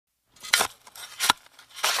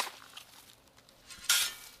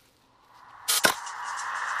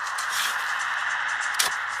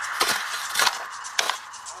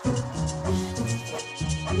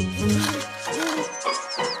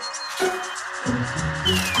Hello,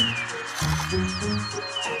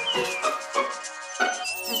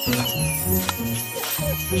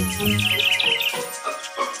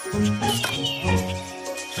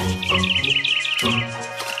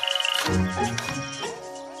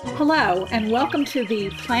 and welcome to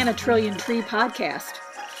the Plant a Trillion Tree podcast.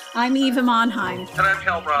 I'm Eva Monheim. And I'm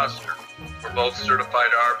Hal Rosner. We're both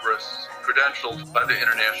certified arborists, credentialed by the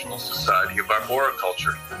International Society of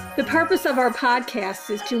Arboriculture. The purpose of our podcast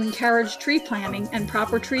is to encourage tree planting and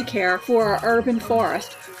proper tree care for our urban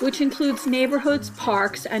forest, which includes neighborhoods,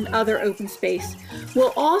 parks, and other open space.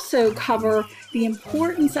 We'll also cover the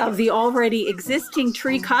importance of the already existing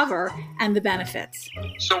tree cover and the benefits.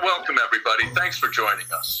 So welcome, everybody. Thanks for joining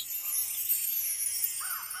us.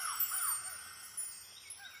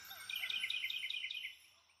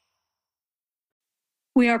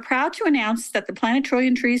 We are proud to announce that the Plant a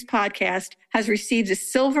Trillion Trees podcast has received a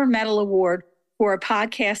Silver Medal Award for a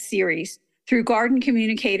podcast series through Garden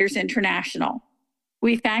Communicators International.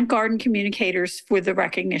 We thank Garden Communicators for the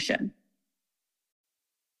recognition.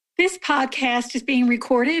 This podcast is being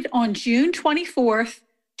recorded on June 24th,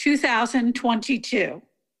 2022.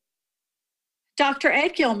 Dr.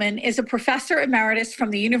 Ed Gilman is a professor emeritus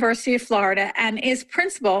from the University of Florida and is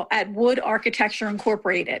principal at Wood Architecture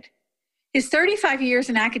Incorporated. His 35 years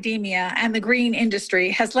in academia and the green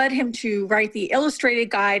industry has led him to write the Illustrated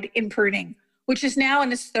Guide in Pruning, which is now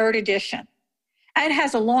in its third edition. Ed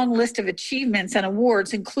has a long list of achievements and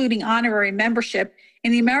awards, including honorary membership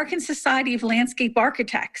in the American Society of Landscape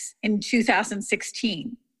Architects in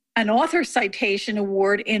 2016, an Author Citation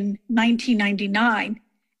Award in 1999,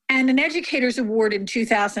 and an Educator's Award in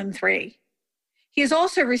 2003. He has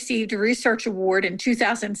also received a Research Award in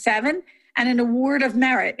 2007 and an Award of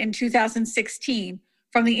Merit in 2016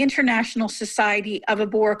 from the International Society of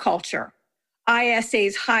Arboriculture,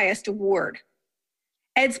 ISA's highest award.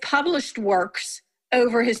 Ed's published works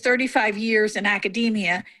over his 35 years in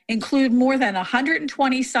academia include more than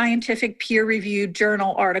 120 scientific peer-reviewed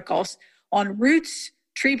journal articles on roots,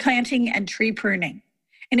 tree planting, and tree pruning.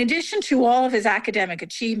 In addition to all of his academic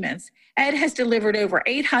achievements, Ed has delivered over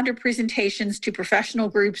 800 presentations to professional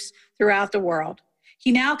groups throughout the world.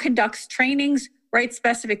 He now conducts trainings, writes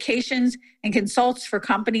specifications, and consults for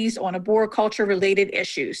companies on arboriculture-related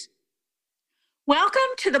issues. Welcome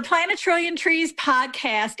to the Plant a Trillion Trees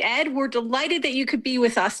podcast, Ed. We're delighted that you could be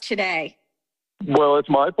with us today. Well, it's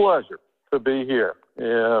my pleasure to be here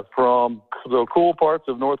from the cool parts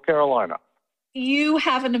of North Carolina. You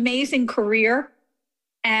have an amazing career,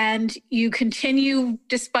 and you continue,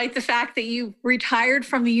 despite the fact that you retired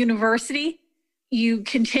from the university, you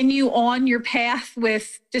continue on your path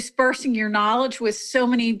with dispersing your knowledge with so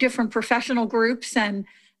many different professional groups, and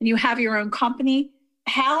you have your own company.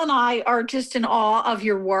 Hal and I are just in awe of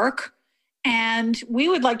your work, and we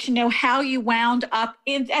would like to know how you wound up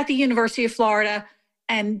at the University of Florida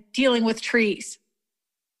and dealing with trees.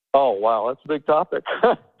 Oh, wow, that's a big topic.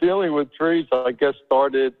 Dealing with trees, I guess,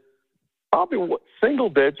 started probably single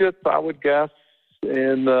digits, I would guess,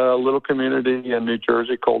 in a little community in New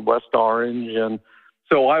Jersey called West Orange. And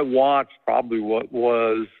so I watched probably what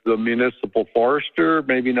was the municipal forester,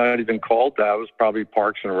 maybe not even called that. It was probably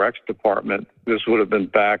Parks and Recs Department. This would have been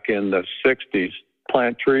back in the 60s,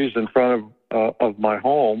 plant trees in front of my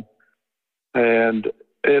home. And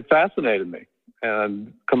it fascinated me.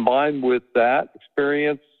 And combined with that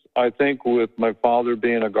experience, I think with my father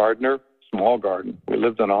being a gardener, small garden. We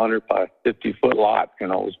lived on a 100 by 50-foot lot. It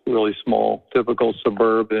was really small, typical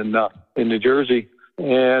suburb in New Jersey.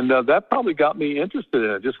 And that probably got me interested in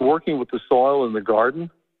it. Just working with the soil in the garden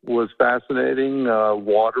was fascinating.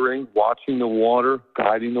 Watering, watching the water,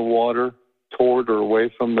 guiding the water toward or away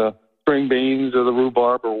from the string beans or the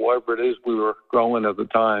rhubarb or whatever it is we were growing at the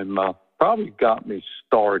time, probably got me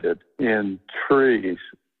started in trees.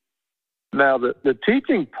 Now, the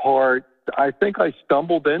teaching part, I think I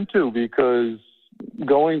stumbled into because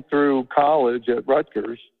going through college at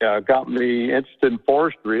Rutgers got me interested in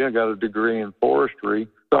forestry. I got a degree in forestry.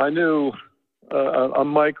 So I knew a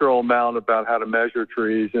micro amount about how to measure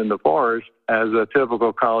trees in the forest. As a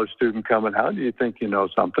typical college student coming, how do you think you know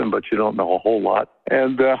something, but you don't know a whole lot?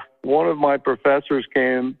 And one of my professors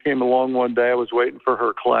came along one day. I was waiting for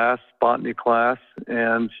her class, botany class,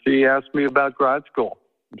 and she asked me about grad school.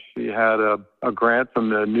 She had a grant from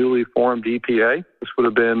the newly formed EPA. This would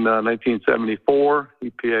have been 1974.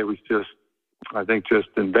 EPA was just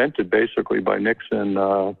invented basically by Nixon,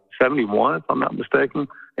 71, if I'm not mistaken.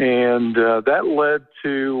 And that led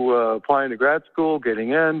to applying to grad school,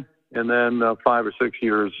 getting in, and then 5 or 6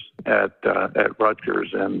 years at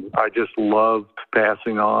Rutgers. And I just loved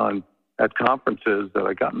passing on at conferences that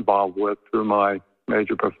I got involved with through my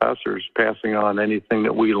major professors, passing on anything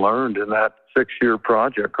that we learned in that 6-year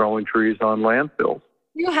project, growing trees on landfills.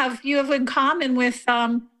 You have in common with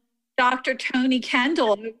Dr. Tony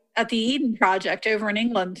Kendall at the Eden Project over in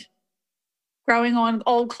England, growing on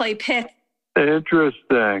old clay pits.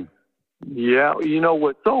 Interesting. Yeah,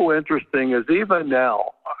 what's so interesting is even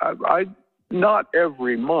now, I not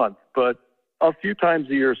every month, but a few times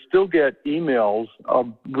a year, still get emails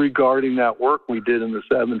regarding that work we did in the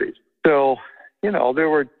 70s. So, there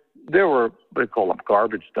were they call them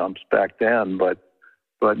garbage dumps back then, but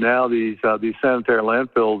now these sanitary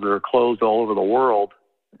landfills are closed all over the world,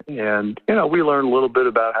 and we learned a little bit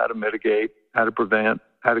about how to mitigate, how to prevent,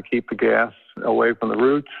 how to keep the gas away from the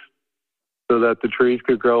roots, so that the trees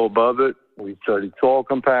could grow above it. We studied soil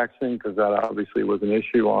compaction because that obviously was an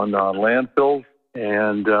issue on landfills.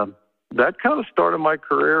 And that kind of started my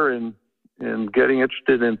career in getting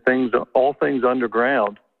interested in all things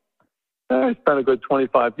underground. And I spent a good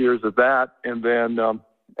 25 years of that. And then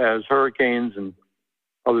as hurricanes and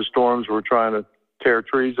other storms were trying to tear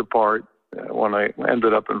trees apart, when I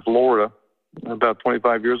ended up in Florida about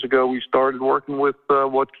 25 years ago, we started working with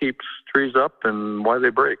what keeps trees up and why they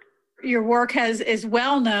break. Your work is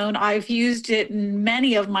well known. I've used it in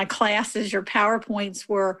many of my classes. Your PowerPoints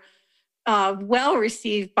were well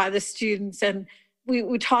received by the students, and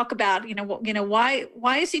we talk about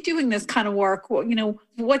why is he doing this kind of work? Well,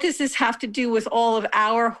 what does this have to do with all of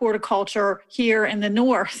our horticulture here in the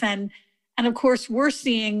north? And of course,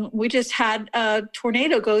 we just had a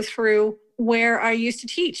tornado go through where I used to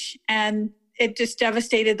teach, and it just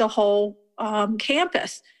devastated the whole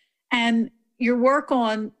campus. And your work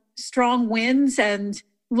on strong winds and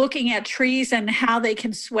looking at trees and how they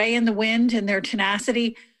can sway in the wind and their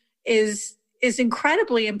tenacity is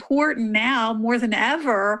incredibly important now, more than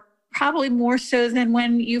ever, probably more so than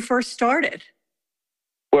when you first started.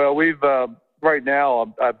 Well, we've right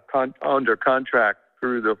now I'm under contract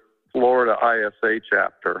through the Florida ISA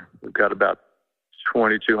chapter. We've got about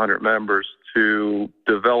 2,200 members to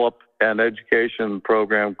develop an education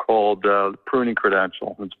program called Pruning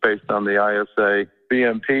Credential. It's based on the ISA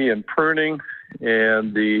BMP in pruning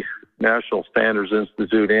and the National Standards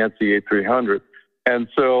Institute ANSI 8300. And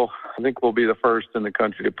so I think we'll be the first in the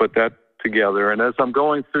country to put that together. And as I'm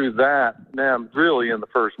going through that, now I'm really in the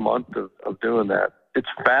first month of doing that. It's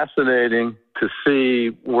fascinating to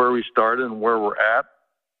see where we started and where we're at.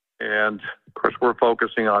 And of course, we're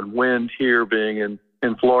focusing on wind here being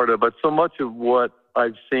in Florida, but so much of what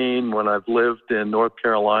I've seen when I've lived in North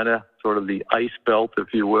Carolina, sort of the ice belt, if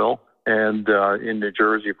you will, and in New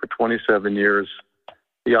Jersey for 27 years,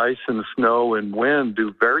 the ice and the snow and wind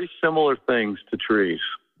do very similar things to trees.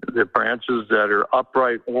 The branches that are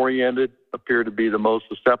upright oriented appear to be the most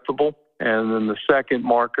susceptible. And then the second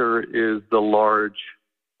marker is the large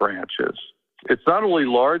branches. It's not only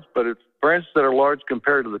large, but it's branches that are large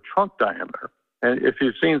compared to the trunk diameter. And if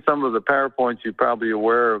you've seen some of the PowerPoints, you're probably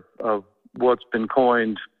aware of what's been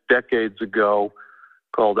coined decades ago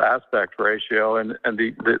called aspect ratio. And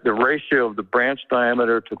the ratio of the branch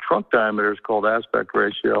diameter to trunk diameter is called aspect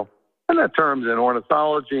ratio. And that term's in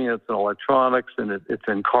ornithology, and it's in electronics, and it's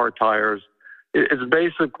in car tires. It's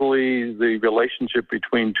basically the relationship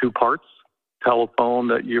between two parts. Telephone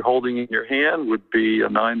that you're holding in your hand would be a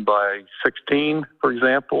 9:16, for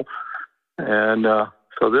example. And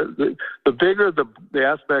so the bigger the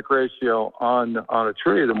aspect ratio on a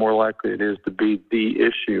tree, the more likely it is to be the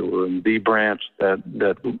issue and the branch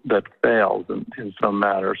that fails in some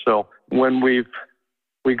manner. So when we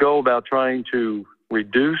go about trying to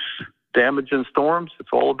reduce damage in storms, it's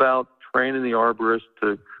all about training the arborist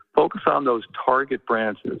to focus on those target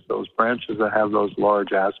branches, those branches that have those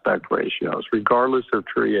large aspect ratios, regardless of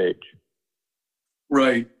tree age.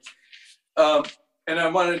 Right. And I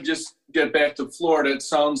want to just get back to Florida. It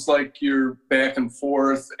sounds like you're back and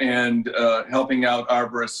forth and helping out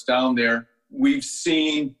arborists down there. We've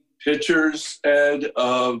seen pictures, Ed,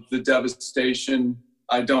 of the devastation.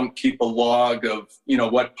 I don't keep a log of,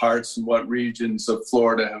 what parts and what regions of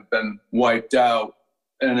Florida have been wiped out.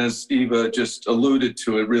 And as Eva just alluded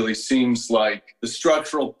to, it really seems like the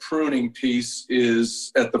structural pruning piece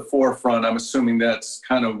is at the forefront. I'm assuming that's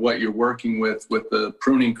kind of what you're working with the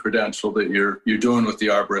pruning credential that you're doing with the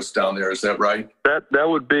arborists down there. Is that right? That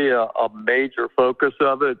would be a major focus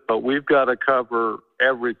of it, but we've got to cover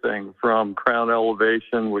everything from crown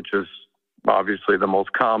elevation, which is obviously the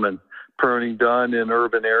most common pruning done in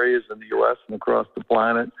urban areas in the U.S. and across the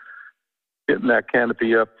planet. Getting that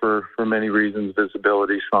canopy up for many reasons,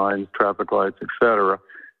 visibility, signs, traffic lights, etc.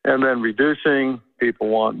 And then reducing, people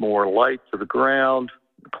want more light to the ground,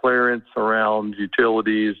 clearance around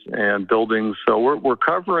utilities and buildings. So we're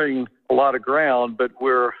covering a lot of ground, but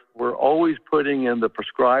we're always putting in the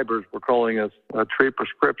prescribers. We're calling it a tree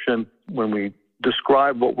prescription. When we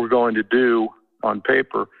describe what we're going to do on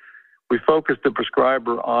paper, we focus the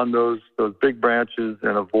prescriber on those big branches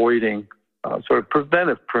and avoiding sort of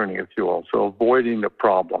preventive pruning, if you will. So avoiding the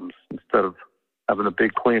problems instead of having a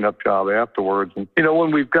big cleanup job afterwards. And,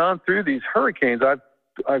 when we've gone through these hurricanes,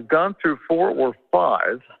 I've gone through 4 or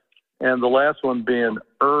 5, and the last one being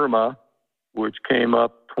Irma, which came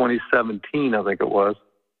up 2017, I think it was,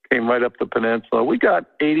 came right up the peninsula. We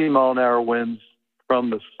got 80-mile-an-hour winds from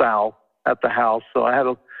the south at the house. So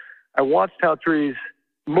I watched how trees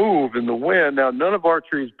move in the wind. Now, none of our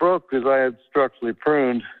trees broke because I had structurally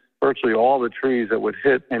pruned virtually all the trees that would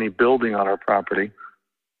hit any building on our property.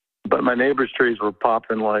 But my neighbor's trees were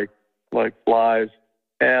popping like flies.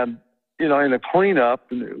 And, in a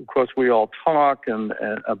cleanup, and of course, we all talk and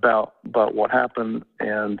about what happened.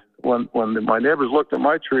 And when my neighbors looked at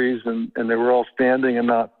my trees and they were all standing and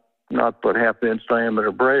not but half-inch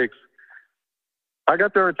diameter breaks, I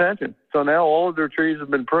got their attention. So now all of their trees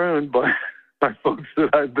have been pruned by folks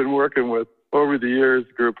that I've been working with over the years.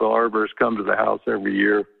 A group of arborists come to the house every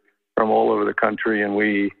year from all over the country, and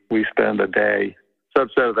we spend a day.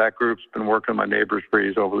 Subset of that group's been working on my neighbor's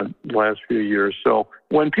trees over the last few years. So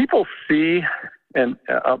when people see and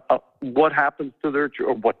what happens to their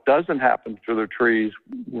or what doesn't happen to their trees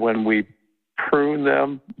when we prune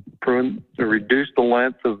them, to reduce the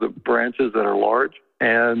length of the branches that are large,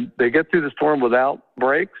 and they get through the storm without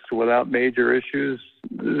breaks, without major issues,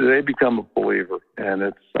 they become a believer.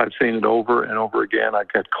 And I've seen it over and over again. I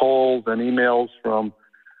get calls and emails from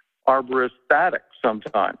arborists static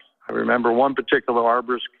sometimes. I remember one particular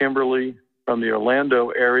arborist, Kimberly, from the Orlando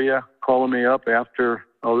area, calling me up after,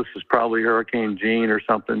 this is probably Hurricane Jean or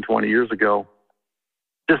something 20 years ago,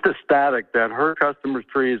 just ecstatic that her customers'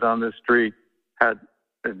 trees on this street had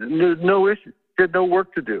no issue, had no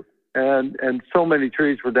work to do. And so many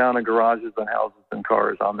trees were down in garages and houses and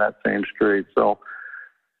cars on that same street. So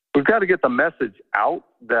we've got to get the message out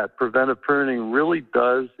that preventive pruning really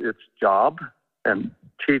does its job and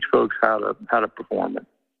teach folks how to perform it.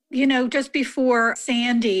 Just before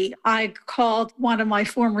Sandy, I called one of my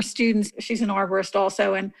former students. She's an arborist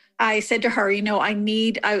also. And I said to her, I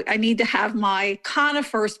need to have my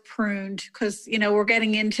conifers pruned because, we're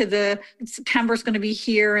getting into September's going to be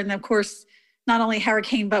here. And of course, not only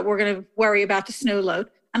hurricane, but we're going to worry about the snow load.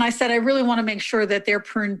 And I said, I really want to make sure that they're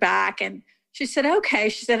pruned back. And she said, okay.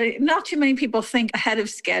 She said, not too many people think ahead of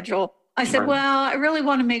schedule. I said, well, I really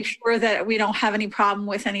want to make sure that we don't have any problem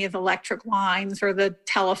with any of the electric lines or the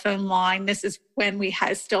telephone line. This is when we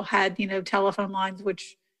still had, telephone lines,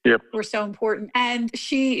 which were so important. And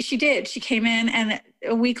she did. She came in, and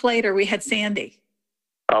a week later we had Sandy.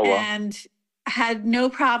 Oh, wow. And had no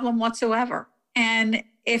problem whatsoever. And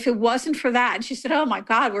if it wasn't for that, and she said, oh my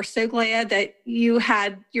God, we're so glad that you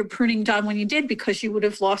had your pruning done when you did, because you would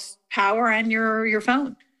have lost power and your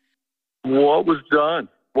phone. What was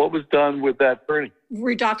done with that pruning?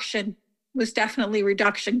 Reduction was definitely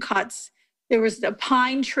reduction cuts. There was a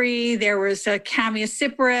pine tree, there was a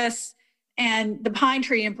Chamaecyparis, and the pine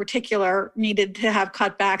tree in particular needed to have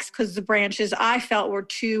cutbacks because the branches I felt were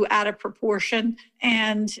too out of proportion.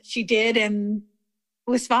 And she did, and it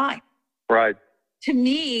was fine. Right. To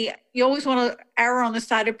me, you always want to err on the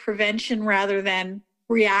side of prevention rather than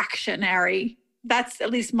reactionary. That's at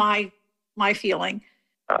least my feeling.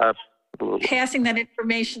 Absolutely. Passing that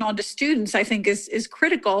information on to students, I think, is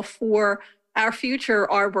critical for our future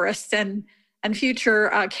arborists and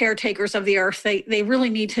future caretakers of the earth. They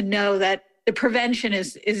really need to know that the prevention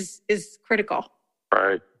is critical.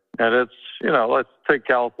 Right. And it's, let's take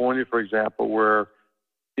California, for example, where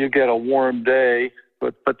you get a warm day,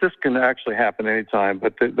 but this can actually happen anytime.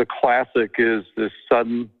 But the classic is this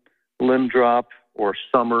sudden limb drop or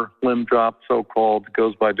summer limb drop, so-called,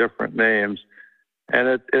 goes by different names.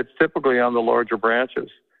 And it's typically on the larger branches.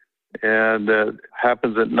 And it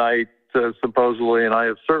happens at night, supposedly. And I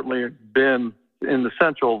have certainly been in the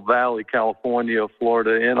Central Valley, California,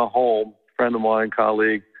 Florida, in a home, friend of mine,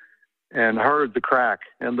 colleague, and heard the crack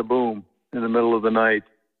and the boom in the middle of the night.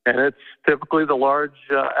 And it's typically the large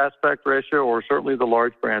aspect ratio, or certainly the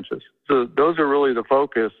large branches. So those are really the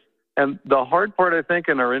focus. And the hard part, I think,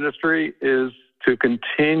 in our industry is to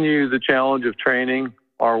continue the challenge of training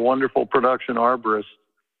our wonderful production arborists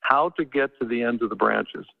how to get to the ends of the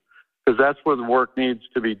branches, because that's where the work needs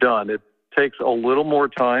to be done. It takes a little more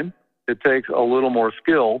time. It takes a little more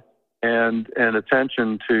skill and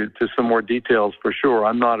attention to some more details, for sure.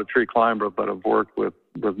 I'm not a tree climber, but I've worked with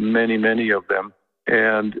many, many of them.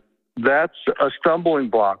 And that's a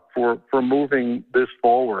stumbling block for moving this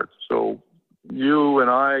forward. So you and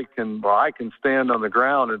I can stand on the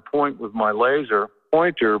ground and point with my laser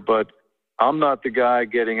pointer, but I'm not the guy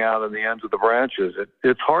getting out on the ends of the branches.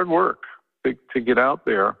 It's hard work to get out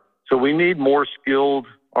there. So we need more skilled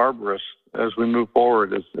arborists as we move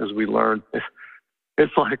forward, as we learn.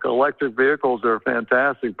 It's like electric vehicles are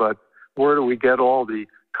fantastic, but where do we get all the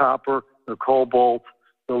copper, the cobalt,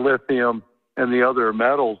 the lithium, and the other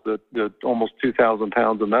metals, that almost 2,000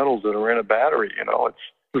 pounds of metals that are in a battery?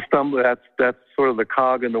 That's sort of the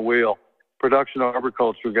cog in the wheel. Production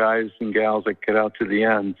arboriculture guys and gals that get out to the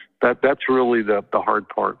ends. That's really the hard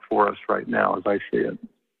part for us right now, as I see it.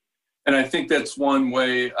 And I think that's one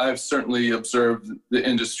way I've certainly observed the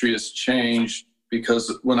industry has changed,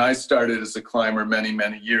 because when I started as a climber many,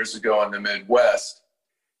 many years ago in the Midwest,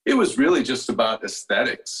 it was really just about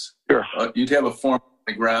aesthetics. Sure. You'd have a foreman on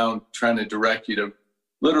the ground trying to direct you to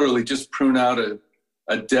literally just prune out a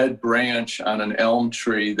dead branch on an elm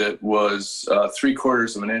tree that was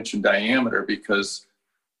 3/4 of an inch in diameter, because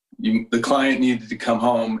the client needed to come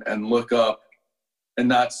home and look up and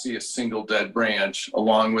not see a single dead branch,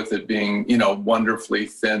 along with it being, wonderfully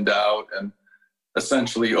thinned out and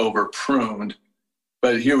essentially over pruned.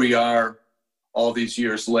 But here we are all these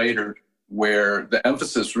years later, where the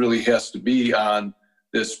emphasis really has to be on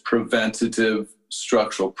this preventative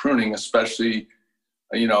structural pruning, especially,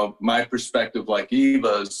 my perspective, like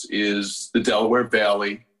Eva's, is the Delaware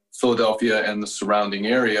Valley, Philadelphia, and the surrounding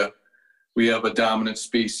area. We have a dominant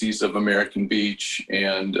species of American beech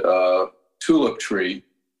and tulip tree.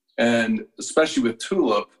 And especially with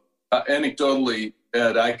tulip, anecdotally,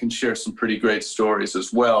 Ed, I can share some pretty great stories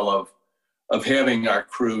as well of having our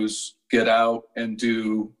crews get out and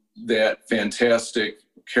do that fantastic,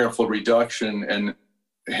 careful reduction. And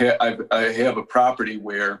I have a property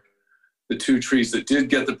where the two trees that did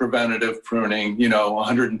get the preventative pruning,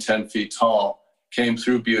 110 feet tall, came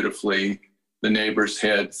through beautifully. The neighbors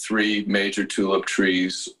had 3 major tulip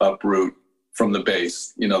trees uproot from the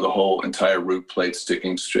base, the whole entire root plate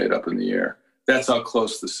sticking straight up in the air. That's how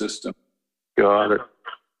close the system. Got it.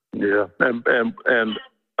 Yeah. And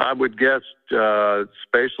I would guess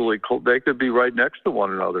spatially, they could be right next to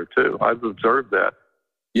one another too. I've observed that.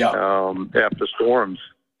 Yeah. After storms,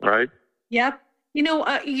 right? Yep.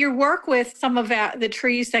 Your work with some of the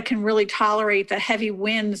trees that can really tolerate the heavy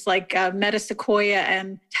winds, like metasequoia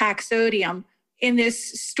and taxodium. In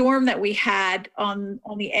this storm that we had on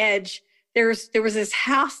the edge, there was this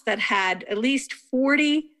house that had at least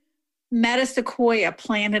 40 metasequoia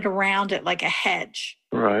planted around it like a hedge.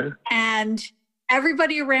 Right. And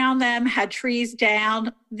everybody around them had trees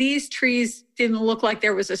down. These trees didn't look like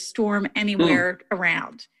there was a storm anywhere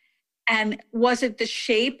around. And was it the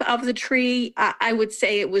shape of the tree? I would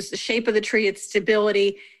say it was the shape of the tree, its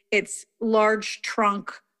stability, its large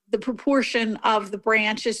trunk, the proportion of the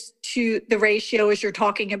branches to the ratio as you're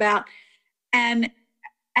talking about. And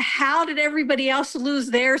how did everybody else lose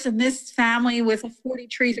theirs in this family with 40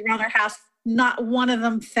 trees around their house? Not one of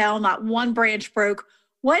them fell, not one branch broke.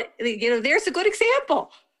 There's a good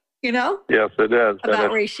example, Yes, it is.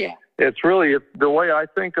 About ratio. It's really the way I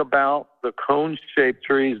think about the cone-shaped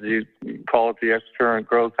trees. You call it the excurrent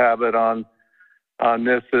growth habit on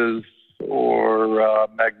Nisses or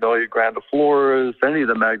Magnolia grandiflorus, any of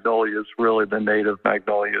the magnolias, really the native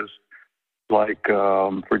magnolias like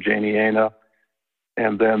Virginiana.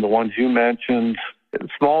 And then the ones you mentioned,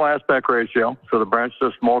 small aspect ratio, so the branches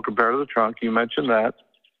are small compared to the trunk. You mentioned that.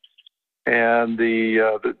 And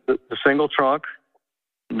the single trunk,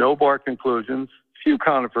 no bark inclusions. Few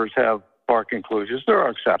conifers have bark inclusions. There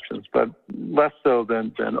are exceptions, but less so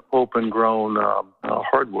than open-grown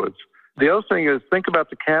hardwoods. The other thing is, think about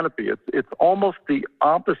the canopy. It's almost the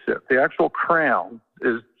opposite. The actual crown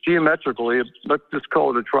is geometrically, let's just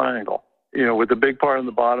call it a triangle, with the big part on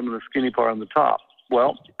the bottom and the skinny part on the top.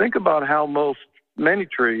 Well, think about how many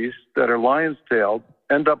trees that are lion's-tailed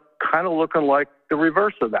end up kind of looking like the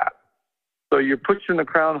reverse of that. So you're pushing the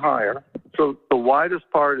crown higher. So the widest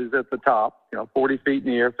part is at the top, 40 feet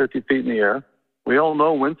in the air, 50 feet in the air. We all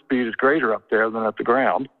know wind speed is greater up there than at the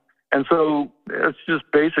ground. And so it's just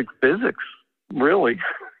basic physics, really.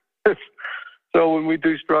 So when we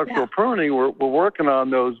do structural pruning, we're working on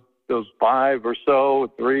those 5 or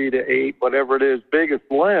so, 3 to 8, whatever it is, biggest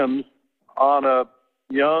limbs on a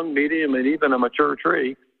young, medium, and even a mature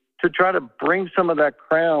tree to try to bring some of that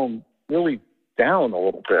crown really down a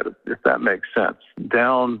little bit, if that makes sense,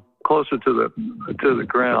 down closer to the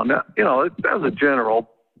ground. Now, that's a general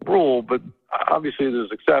rule, but obviously there's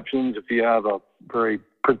exceptions. If you have a very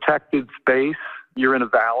protected space, you're in a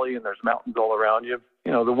valley and there's mountains all around you,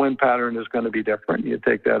 the wind pattern is going to be different. You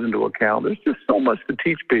take that into account. There's just so much to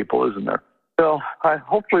teach people, isn't there? So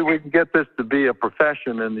hopefully we can get this to be a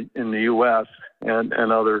profession in the U.S. and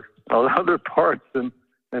other parts in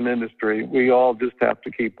industry. We all just have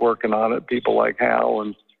to keep working on it. People like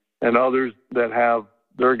Hal and others that have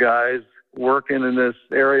their guys working in this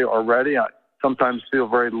area already. I sometimes feel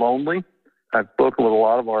very lonely. I've spoken with a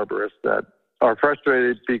lot of arborists that are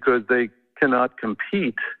frustrated because they cannot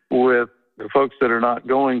compete with the folks that are not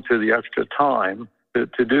going to the extra time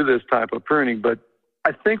to do this type of pruning. But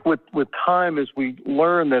I think with time, as we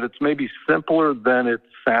learn that it's maybe simpler than it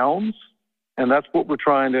sounds, and that's what we're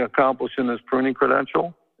trying to accomplish in this pruning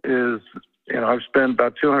credential, is, I've spent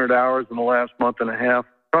about 200 hours in the last month and a half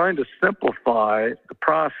trying to simplify the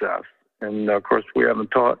process. And of course, we haven't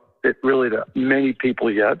taught it really to many people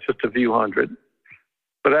yet, just a few hundred.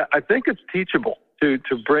 But I think it's teachable to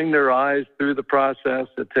bring their eyes through the process.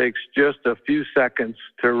 It takes just a few seconds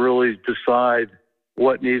to really decide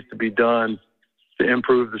what needs to be done to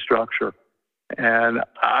improve the structure. And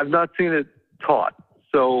I've not seen it taught.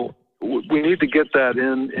 So we need to get that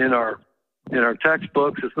in our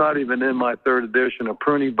textbooks. It's not even in my third edition of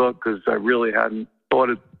pruning book because I really hadn't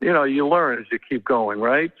thought it. You learn as you keep going,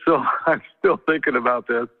 right? So I'm still thinking about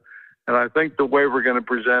this. And I think the way we're going to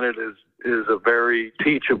present it is a very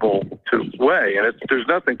teachable way. And there's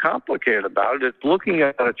nothing complicated about it. It's looking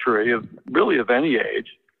at a tree of any age.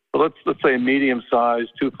 So let's say medium-sized,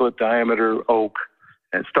 2-foot diameter oak,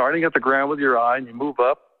 and starting at the ground with your eye, and you move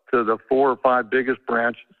up to the 4 or 5 biggest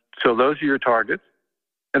branches. So those are your targets.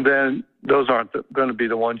 And then those aren't going to be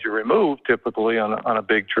the ones you remove typically on a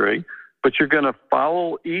big tree. But you're going to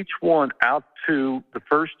follow each one out to the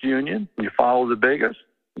first union. You follow the biggest.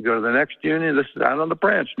 You go to the next union. This is out on the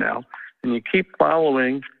branch now. And you keep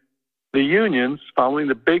following the unions, following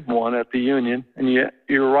the big one at the union. And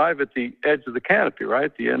you arrive at the edge of the canopy, right,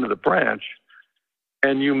 at the end of the branch.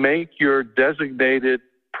 And you make your designated,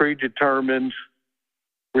 predetermined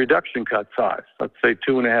reduction cut size, let's say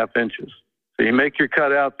 2.5 inches. So you make your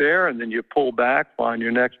cut out there, and then you pull back, find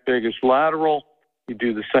your next biggest lateral. You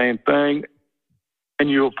do the same thing, and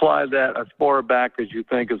you apply that as far back as you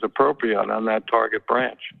think is appropriate on that target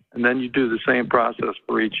branch. And then you do the same process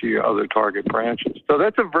for each of your other target branches. So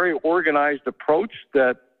that's a very organized approach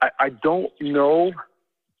that I don't know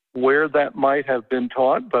where that might have been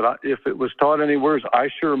taught, but if it was taught anywhere, I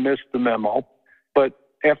sure missed the memo. But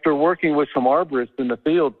after working with some arborists in the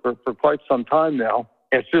field for quite some time now,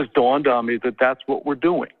 it's just dawned on me that that's what we're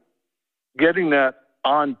doing. Getting that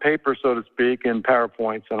on paper, so to speak, in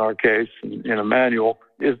PowerPoints in our case, in a manual,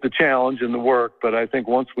 is the challenge and the work. But I think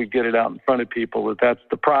once we get it out in front of people, that's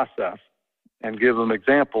the process, and give them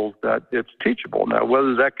examples, that it's teachable. Now,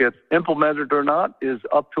 whether that gets implemented or not is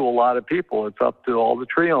up to a lot of people. It's up to all the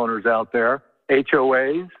tree owners out there,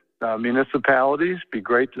 HOAs, municipalities. Be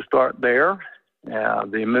great to start there.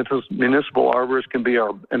 The municipal arborists can be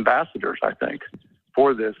our ambassadors, I think,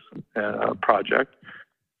 for this project.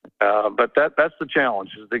 But that's the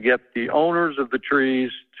challenge, is to get the owners of the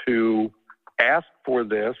trees to ask for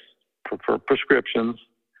this, for prescriptions,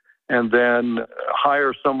 and then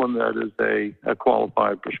hire someone that is a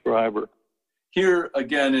qualified prescriber. Here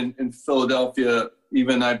again in Philadelphia,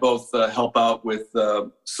 Eva and I both help out with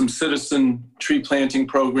some citizen tree planting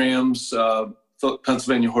programs,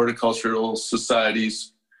 Pennsylvania Horticultural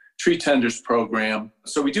Society's Tree Tenders program.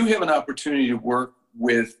 So we do have an opportunity to work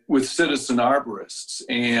with citizen arborists,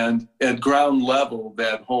 and at ground level,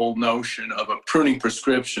 that whole notion of a pruning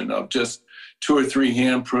prescription of just 2 or 3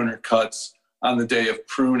 hand pruner cuts on the day of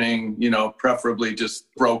pruning, preferably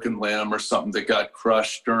just broken limb or something that got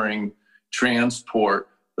crushed during transport.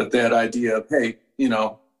 But that idea of, hey,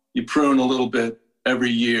 you prune a little bit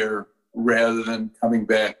every year rather than coming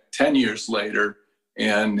back 10 years later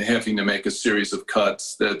and having to make a series of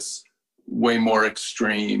cuts that's way more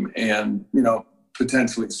extreme and,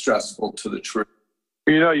 potentially stressful to the tree.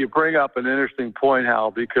 You bring up an interesting point,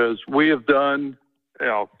 Hal, because we have done,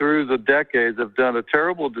 through the decades, have done a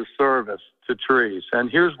terrible disservice to trees.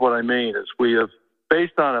 And here's what I mean is we have,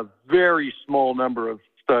 based on a very small number of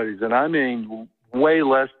studies, and I mean way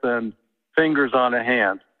less than fingers on a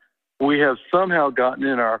hand, we have somehow gotten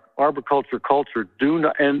in our arboriculture culture,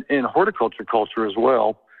 and in horticulture culture as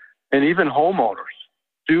well, and even homeowners,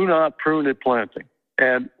 do not prune at planting.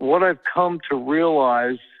 And what I've come to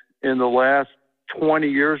realize in the last 20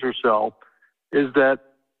 years or so is that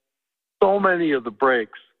so many of the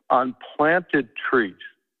breaks on planted trees,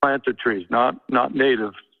 not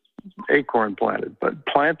native acorn planted, but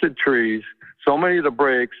planted trees, so many of the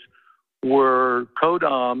breaks were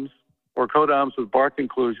codoms or codoms with bark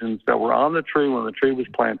inclusions that were on the tree when the tree was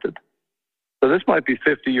planted. So this might be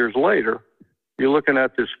 50 years later. You're looking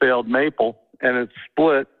at this failed maple, and it's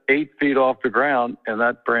split 8 feet off the ground, and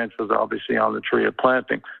that branch was obviously on the tree at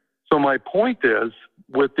planting. So my point is,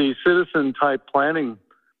 with these citizen-type planting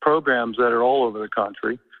programs that are all over the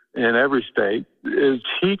country, in every state, is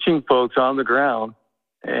teaching folks on the ground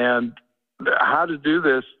and how to do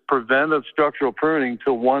this preventive structural pruning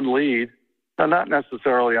to one lead. Now, not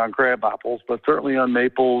necessarily on crab apples, but certainly on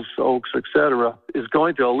maples, oaks, etc., is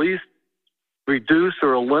going to at least reduce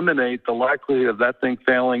or eliminate the likelihood of that thing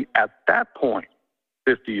failing at that point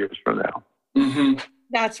 50 years from now. Mm-hmm.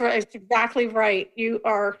 That's right. It's exactly right. You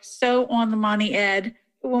are so on the money, Ed.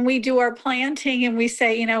 When we do our planting and we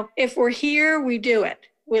say, if we're here, we do it.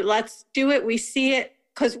 Let's do it. We see it,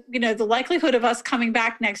 because, the likelihood of us coming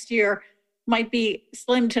back next year might be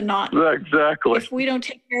slim to none. Exactly. If we don't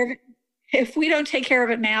take care of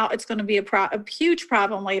it now, it's going to be a huge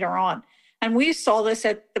problem later on. And we saw this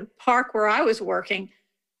at the park where I was working.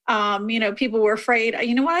 People were afraid.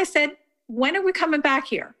 You know what I said? When are we coming back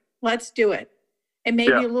here? Let's do it. It may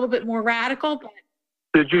be a little bit more radical, but.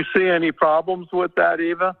 Did you see any problems with that,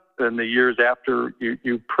 Eva, in the years after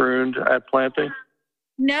you pruned at planting?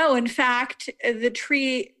 No, in fact, the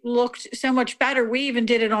tree looked so much better. We even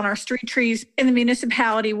did it on our street trees in the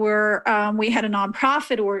municipality where we had a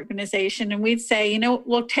nonprofit organization. And we'd say,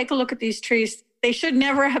 look, take a look at these trees. They should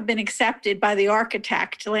never have been accepted by the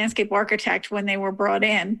landscape architect, when they were brought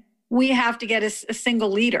in. We have to get a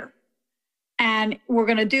single leader. And we're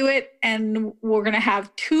going to do it. And we're going to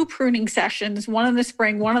have 2 pruning sessions, one in the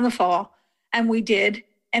spring, one in the fall. And we did.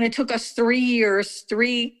 And it took us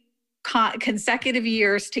 3 consecutive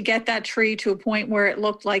years to get that tree to a point where it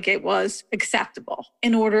looked like it was acceptable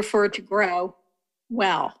in order for it to grow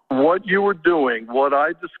well. What you were doing, what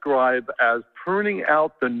I describe as pruning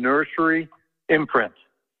out the nursery imprint.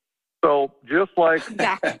 So just like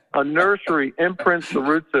a nursery imprints the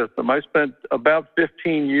root system, I spent about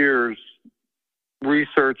 15 years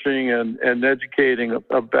researching and educating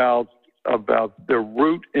about the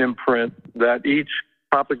root imprint that each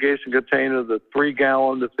propagation container, the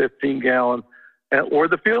 3-gallon, the 15-gallon, or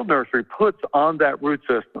the field nursery puts on that root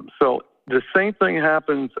system. So the same thing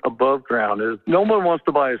happens above ground. Is no one wants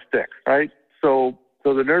to buy a stick, right? So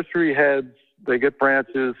the nursery heads, they get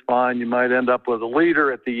branches, fine. You might end up with a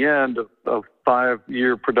leader at the end of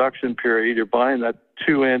 5-year production period. You're buying that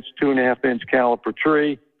 2-inch, 2.5-inch caliper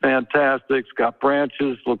tree. Fantastic. It's got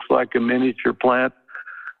branches, looks like a miniature plant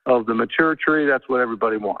of the mature tree. That's what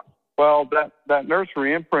everybody wants. Well, that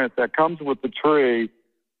nursery imprint that comes with the tree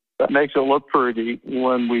that makes it look pretty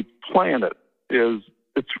when we plant it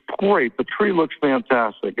it's great. The tree looks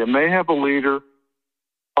fantastic. It may have a leader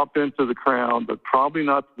up into the crown, but probably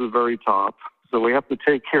not to the very top. So we have to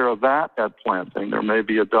take care of that at planting. There may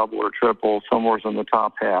be a double or triple somewhere in the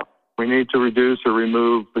top half. We need to reduce or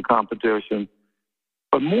remove the competition.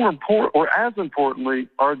 But more important, or as importantly,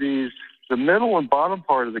 are the middle and bottom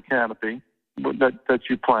part of the canopy that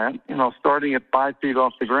you plant, starting at 5 feet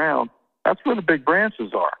off the ground. That's where the big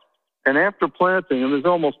branches are. And after planting, and there's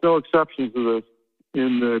almost no exceptions to this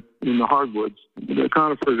in the hardwoods, the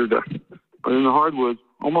conifers are different, but in the hardwoods,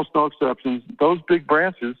 almost no exceptions. Those big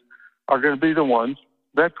branches are going to be the ones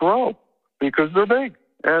that grow because they're big.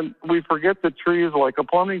 And we forget that trees are like a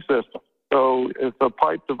plumbing system. So if a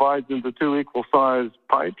pipe divides into 2 equal-sized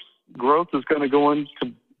pipes, water's going to go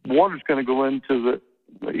into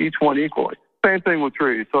each one equally. Same thing with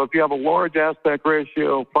trees. So if you have a large aspect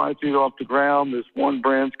ratio, 5 feet off the ground, this one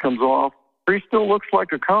branch comes off, tree still looks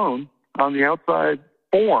like a cone. On the outside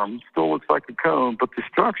form, still looks like a cone, but the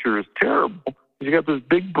structure is terrible. You got this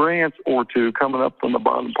big branch or two coming up from the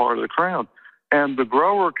bottom part of the crown. And the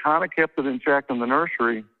grower kind of kept it in check in the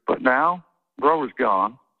nursery, but now grower's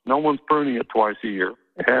gone. No one's pruning it twice a year.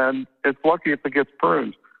 And it's lucky if it gets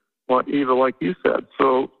pruned, Eva, like you said.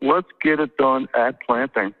 So let's get it done at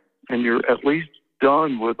planting, and you're at least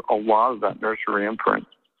done with a lot of that nursery imprint.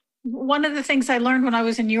 One of the things I learned when I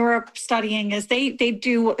was in Europe studying is they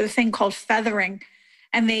do a thing called feathering.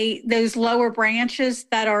 And those lower branches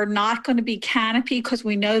that are not going to be canopy, because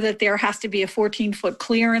we know that there has to be a 14-foot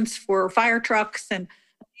clearance for fire trucks, and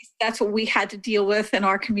that's what we had to deal with in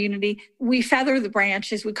our community. We feather the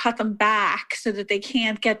branches, we cut them back so that they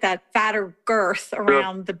can't get that fatter girth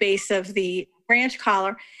around the base of the branch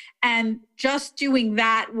collar. And just doing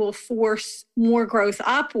that will force more growth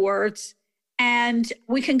upwards. And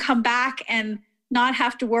we can come back and not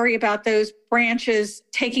have to worry about those branches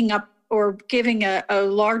taking up or giving a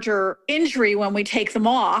larger injury when we take them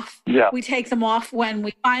off. Yeah. We take them off when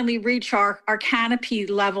we finally reach our canopy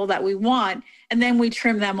level that we want, and then we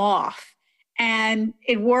trim them off. And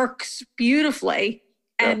it works beautifully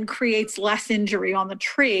and creates less injury on the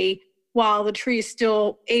tree while the tree is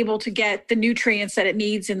still able to get the nutrients that it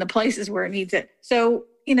needs in the places where it needs it. So,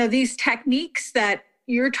 these techniques that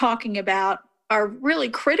you're talking about are really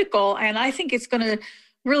critical. And I think it's going to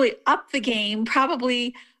really up the game,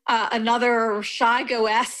 probably another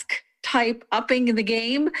Shigo-esque type upping in the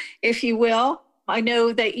game, if you will. I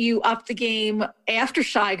know that you upped the game after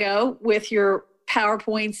Shigo with your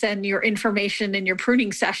PowerPoints and your information and your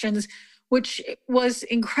pruning sessions, which was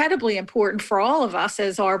incredibly important for all of us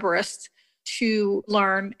as arborists to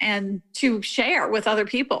learn and to share with other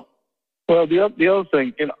people. Well, the other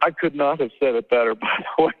thing, I could not have said it better, by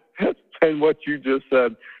the way, than what you just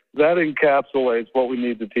said. That encapsulates what we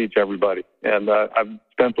need to teach everybody. And I've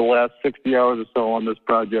spent the last 60 hours or so on this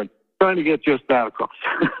project trying to get just that across.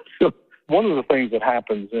 So one of the things that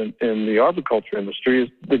happens in the arboriculture industry is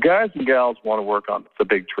the guys and gals want to work on the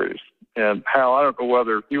big trees. And Hal, I don't know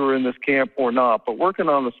whether you were in this camp or not, but working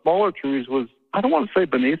on the smaller trees was, I don't want to say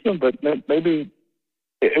beneath them, but maybe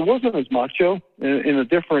it wasn't as macho in a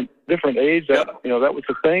different age. That, that was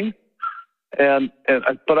the thing.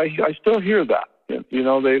 But I still hear that. They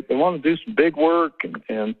want to do some big work,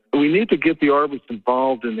 and we need to get the arborists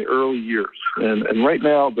involved in the early years. And right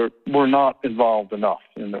now, we're not involved enough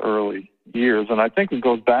in the early years. And I think it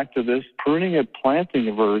goes back to this pruning and planting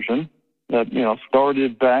aversion that,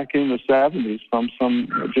 started back in the 70s from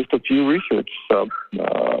just a few research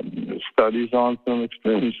studies on some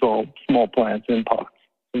extremely small plants in pots.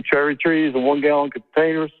 Some cherry trees in 1 gallon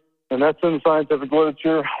containers, and that's in the scientific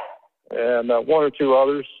literature, and one or two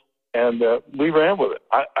others. And we ran with it.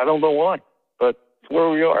 I don't know why, but it's where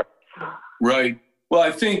we are. Right. Well,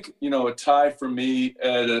 I think, a tie for me,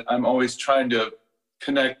 Ed, I'm always trying to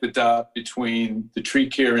connect the dot between the Tree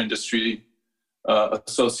Care Industry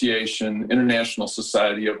Association, International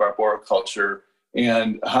Society of Arboriculture,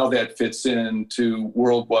 and how that fits into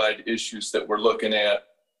worldwide issues that we're looking at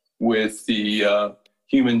with the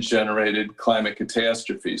human-generated climate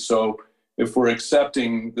catastrophe. So if we're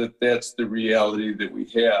accepting that that's the reality that we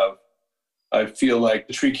have, I feel like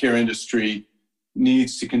the tree care industry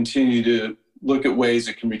needs to continue to look at ways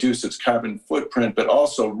it can reduce its carbon footprint, but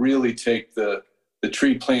also really take the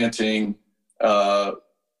tree planting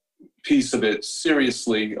piece of it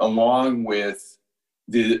seriously, along with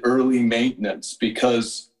the early maintenance.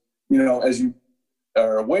 Because, as you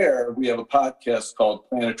are aware, we have a podcast called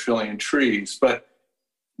Plant a Trillion Trees, but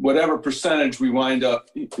whatever percentage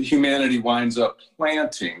humanity winds up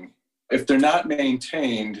planting, if they're not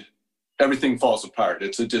maintained, everything falls apart.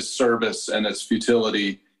 It's a disservice, and it's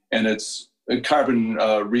futility, and it's carbon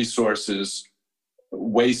resources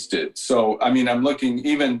wasted. So, I'm looking,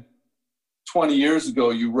 even 20 years ago,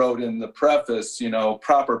 you wrote in the preface,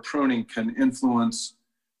 proper pruning can influence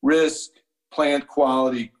risk, plant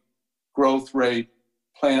quality, growth rate,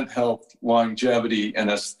 plant health, longevity, and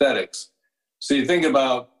aesthetics. So you think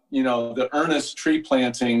about, the earnest tree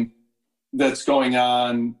planting that's going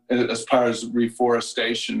on as far as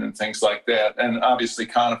reforestation and things like that. And obviously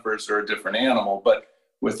conifers are a different animal, but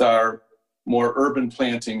with our more urban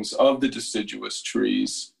plantings of the deciduous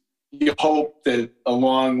trees, you hope that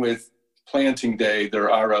along with planting day,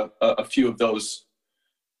 there are a few of those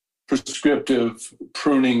prescriptive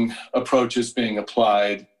pruning approaches being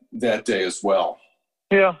applied that day as well.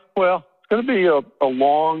 Yeah, well, it's going to be a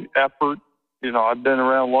long effort. I've been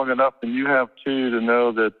around long enough, and you have too, to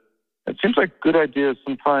know that it seems like good ideas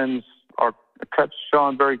sometimes are cut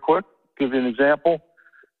on very quick. Give you an example.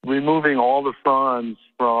 Removing all the fronds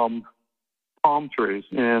from palm trees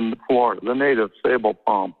in Florida, the native sable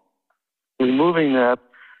palm. Removing that,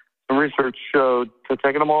 the research showed that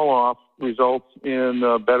taking them all off results in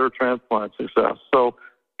better transplant success. So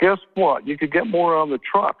guess what? You could get more on the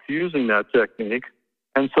truck using that technique.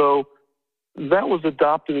 And so that was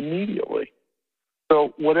adopted immediately.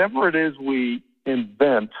 So whatever it is we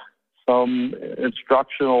invent, some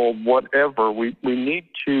instructional whatever, we need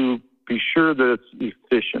to be sure that it's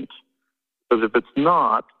efficient. Because if it's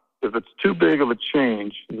not, if it's too big of a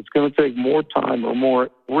change, if it's going to take more time or more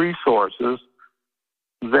resources,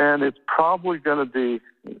 then it's probably going to be,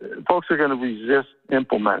 folks are going to resist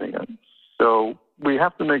implementing it. So we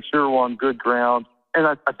have to make sure we're on good ground. And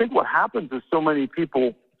I think what happens is so many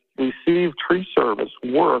people receive tree service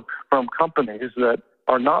work from companies that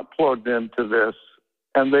are not plugged into this,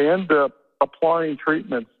 and they end up applying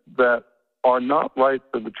treatments that are not right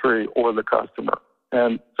for the tree or the customer.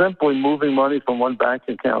 And simply moving money from one bank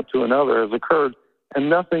account to another has occurred, and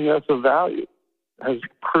nothing that's of value has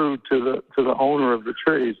accrued to the owner of the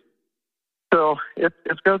trees. So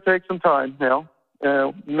it's going to take some time now,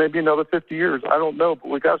 maybe another 50 years. I don't know, but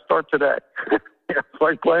we got to start today. It's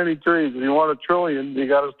like planting trees. If you want a trillion, you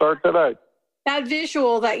got to start today. That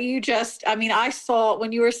visual that you just, I mean, I saw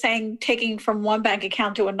when you were saying taking from one bank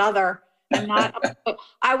account to another and not,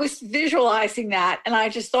 I was visualizing that. And I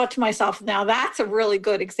just thought to myself, now that's a really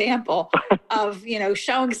good example of,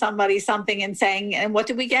 showing somebody something and saying, and what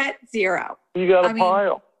did we get? Zero. You got a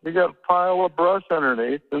pile. You got a pile of brush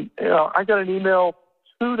underneath. And, I got an email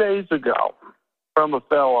 2 days ago from a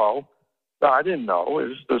fellow. I didn't know. It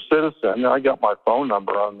was a citizen. I got my phone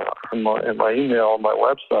number in my email on my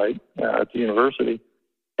website at the university.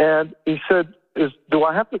 And he said, do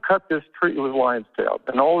I have to cut this tree? It was lion's tail,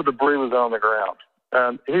 and all the debris was on the ground.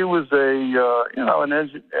 And he was an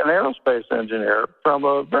aerospace engineer from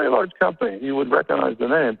a very large company. You would recognize the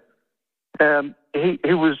name. And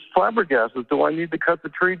he was flabbergasted. Do I need to cut the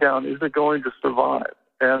tree down? Is it going to survive?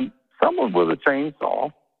 And someone with a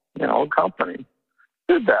chainsaw, a company,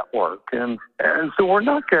 did that work. And so we're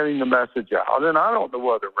not getting the message out. And I don't know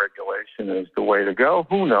whether regulation is the way to go.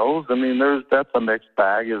 Who knows? I mean, that's a mixed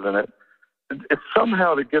bag, isn't it? It's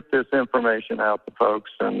somehow to get this information out to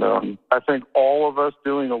folks. And I think all of us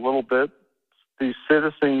doing a little bit, these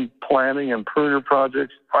citizen planning and pruner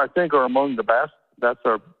projects, I think are among the best. That's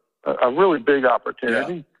a really big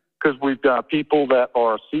opportunity because we've got people that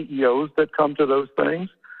are CEOs that come to those things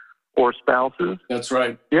or spouses. That's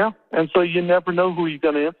right. Yeah. And so you never know who you're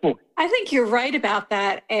going to influence. I think you're right about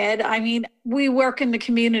that, Ed. I mean, we work in the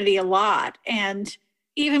community a lot. And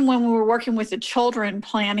even when we were working with the children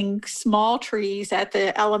planting small trees at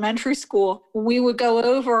the elementary school, we would go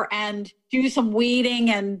over and do some weeding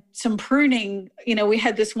and some pruning. We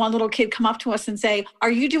had this one little kid come up to us and say,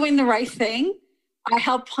 "Are you doing the right thing? I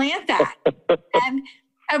helped plant that." And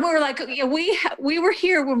we were like, we were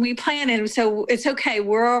here when we planted, so it's okay.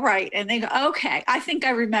 We're all right. And they go, "Okay, I think I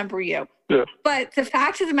remember you." Yeah. But the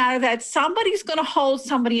fact of the matter that somebody's going to hold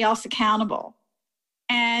somebody else accountable.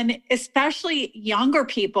 And especially younger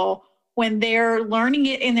people, when they're learning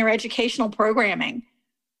it in their educational programming,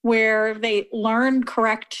 where they learn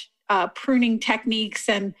correct pruning techniques.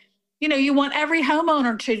 And, you want every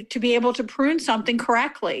homeowner to be able to prune something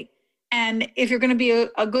correctly. And if you're going to be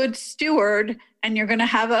a good steward and you're going to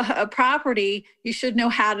have a property, you should know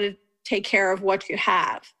how to take care of what you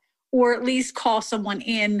have, or at least call someone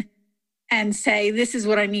in and say, "This is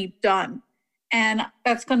what I need done." And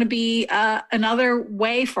that's going to be another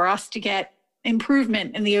way for us to get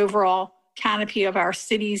improvement in the overall canopy of our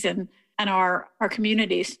cities and our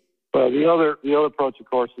communities. Well, the other approach, of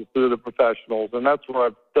course, is through the professionals, and that's where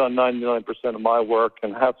I've done 99% of my work.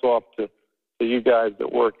 And hats off to you guys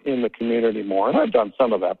that work in the community more. And I've done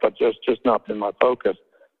some of that, but just not been my focus.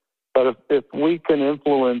 But if we can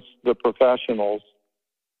influence the professionals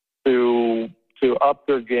to up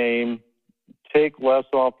their game, take less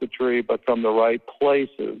off the tree, but from the right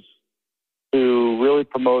places, to really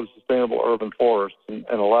promote a sustainable urban forest and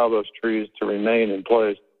allow those trees to remain in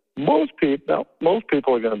place, most people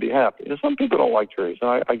are going to be happy. And some people don't like trees,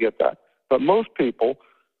 and I get that. But most people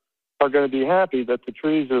are going to be happy that the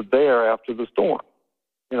trees are there after the storm.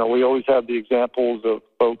 We always have the examples of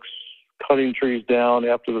folks cutting trees down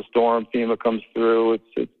after the storm. FEMA comes through.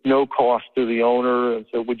 It's no cost to the owner. And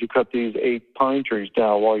so, would you cut these 8 pine trees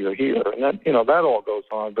down while you're here? And that all goes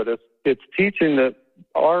on. But it's teaching that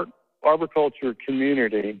our arboriculture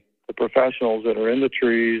community, the professionals that are in the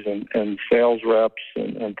trees and sales reps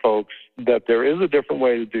and folks, that there is a different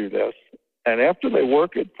way to do this. And after they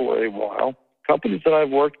work it for a while, companies that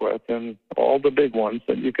I've worked with and all the big ones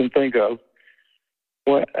that you can think of,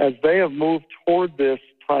 as they have moved toward this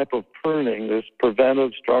type of pruning, this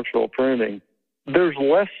preventive structural pruning, there's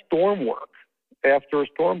less storm work after a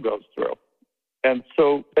storm goes through. And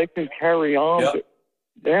so they can carry on. Yep.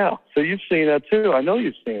 Yeah. So you've seen that too. I know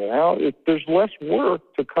you've seen it. There's less work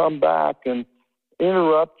to come back and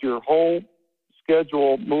interrupt your whole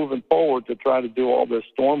schedule moving forward to try to do all this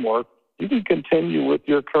storm work. You can continue with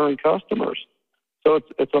your current customers. So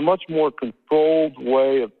it's a much more controlled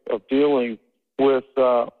way of dealing with,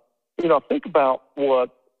 think about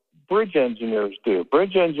what bridge engineers do.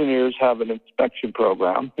 Bridge engineers have an inspection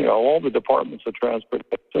program. All the departments of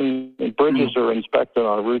transportation and bridges are inspected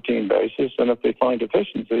on a routine basis. And if they find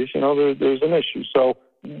deficiencies, there's an issue. So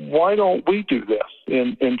why don't we do this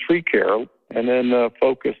in tree care and then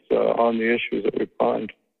focus on the issues that we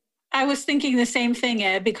find? I was thinking the same thing,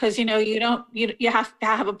 Ed, because, you have to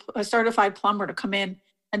have a certified plumber to come in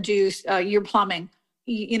and do your plumbing.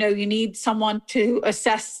 You need someone to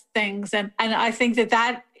assess things. And I think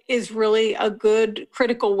that is really a good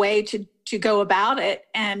critical way to go about it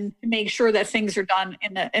and make sure that things are done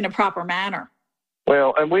in a proper manner.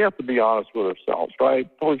 Well, and we have to be honest with ourselves, right?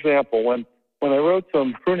 For example, when I wrote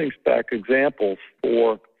some pruning spec examples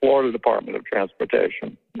for Florida Department of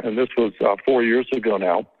Transportation, and this was 4 years ago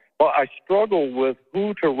now. Well, I struggle with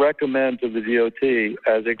who to recommend to the DOT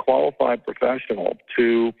as a qualified professional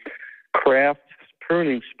to craft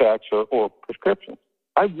pruning specs or prescriptions.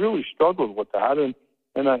 I really struggled with that,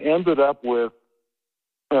 and I ended up with,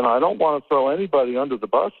 and I don't want to throw anybody under the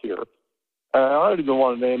bus here, and I don't even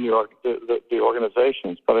want to name the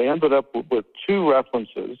organizations, but I ended up with two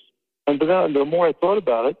references, and then the more I thought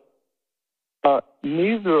about it,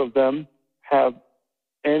 neither of them have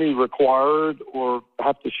any required or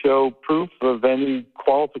have to show proof of any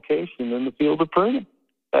qualification in the field of pruning.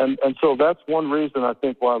 And so that's one reason I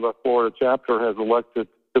think why the Florida chapter has elected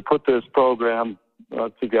to put this program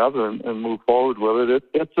together and move forward with it.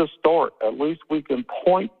 It's a start. At least we can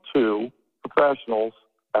point to professionals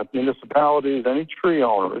at municipalities, any tree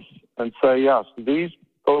owners, and say, yes, these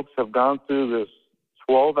folks have gone through this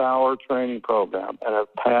 12-hour training program and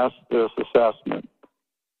have passed this assessment.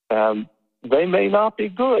 And they may not be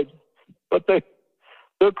good, but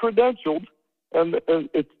they're credentialed, and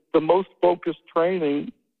it's the most focused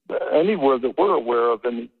training anywhere that we're aware of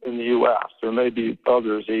in the U.S. There may be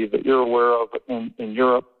others, Eve, that you're aware of in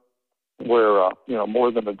Europe, where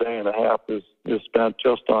more than a day and a half is spent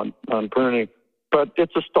just on pruning. But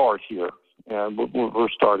it's a start here, and we're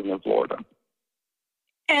starting in Florida.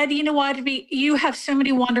 Ed, you know what? You have so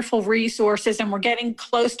many wonderful resources, and we're getting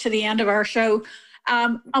close to the end of our show.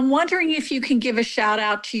 I'm wondering if you can give a shout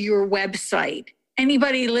out to your website.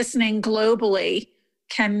 Anybody listening globally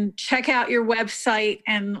can check out your website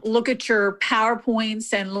and look at your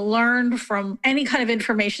PowerPoints and learn from any kind of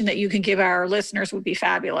information that you can give our listeners would be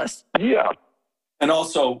fabulous. Yeah. And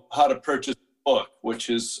also how to purchase the book, which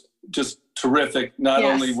is just terrific, not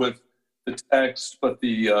only with the text, but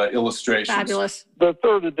the illustrations. Fabulous. The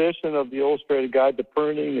third edition of the Illustrated Guide to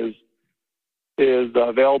Pruning is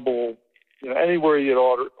available anywhere you'd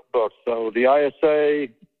order books. So the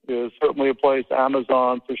ISA is certainly a place,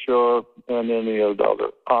 Amazon for sure, and any of the other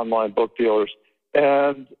online book dealers.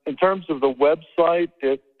 And in terms of the website,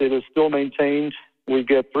 it is still maintained. We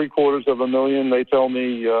get 750,000. They tell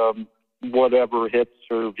me whatever hits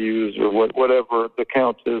or views or whatever the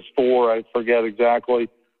count is for. I forget exactly.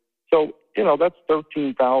 So, that's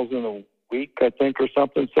 13,000 a week, I think, or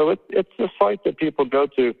something. So it's a site that people go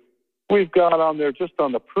to. We've got on there, just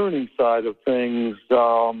on the pruning side of things,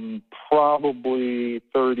 probably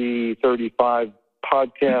 30, 35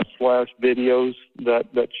 podcasts / videos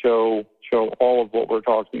that show all of what we're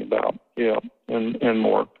talking about, and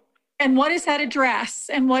more. And what is that address?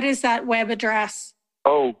 And what is that web address?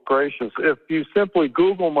 Oh, gracious. If you simply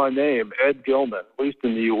Google my name, Ed Gilman, at least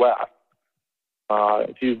in the U.S.,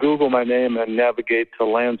 if you Google my name and navigate to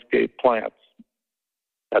landscape plants,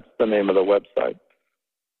 that's the name of the website.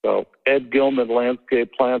 So Ed Gilman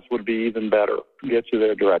Landscape Plants would be even better. Get you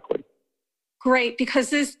there directly. Great, because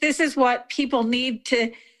this is what people need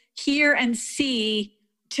to hear and see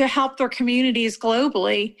to help their communities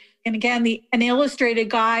globally. And again, an illustrated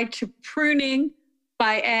guide to pruning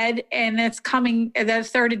by Ed, and it's coming. The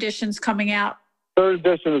third edition's coming out. Third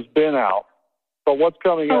edition has been out, but what's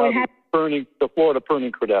coming out? Pruning, the Florida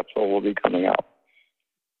Pruning Credential will be coming out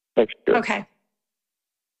next year. Okay.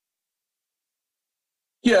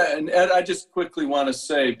 Yeah, and Ed, I just quickly want to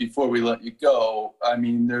say before we let you go,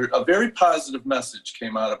 a very positive message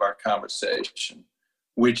came out of our conversation,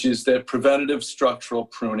 which is that preventative structural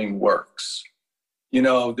pruning works.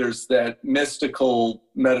 There's that mystical,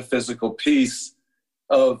 metaphysical piece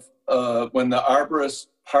of when the arborist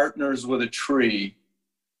partners with a tree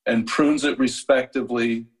and prunes it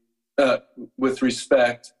respectively, with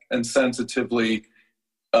respect and sensitively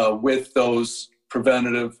with those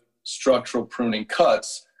preventative structural pruning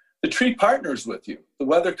cuts, the tree partners with you. The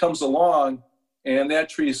weather comes along and that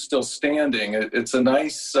tree is still standing. It's a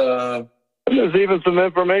nice... There's even some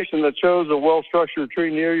information that shows a well-structured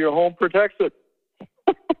tree near your home protects it.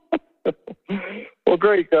 Well,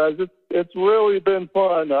 great, guys. It's really been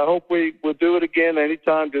fun. I hope we will do it again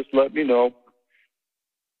anytime. Just let me know.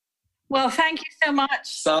 Well, thank you so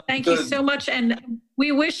much. Thank you so much. And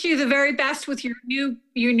we wish you the very best with your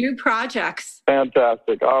new projects.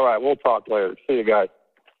 Fantastic. All right. We'll talk later. See you guys.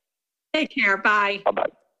 Take care. Bye. Bye-bye.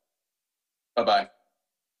 Bye-bye.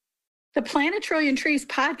 The Plant a Trillion Trees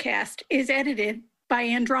podcast is edited by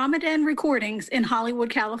Andromedan Recordings in Hollywood,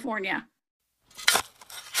 California.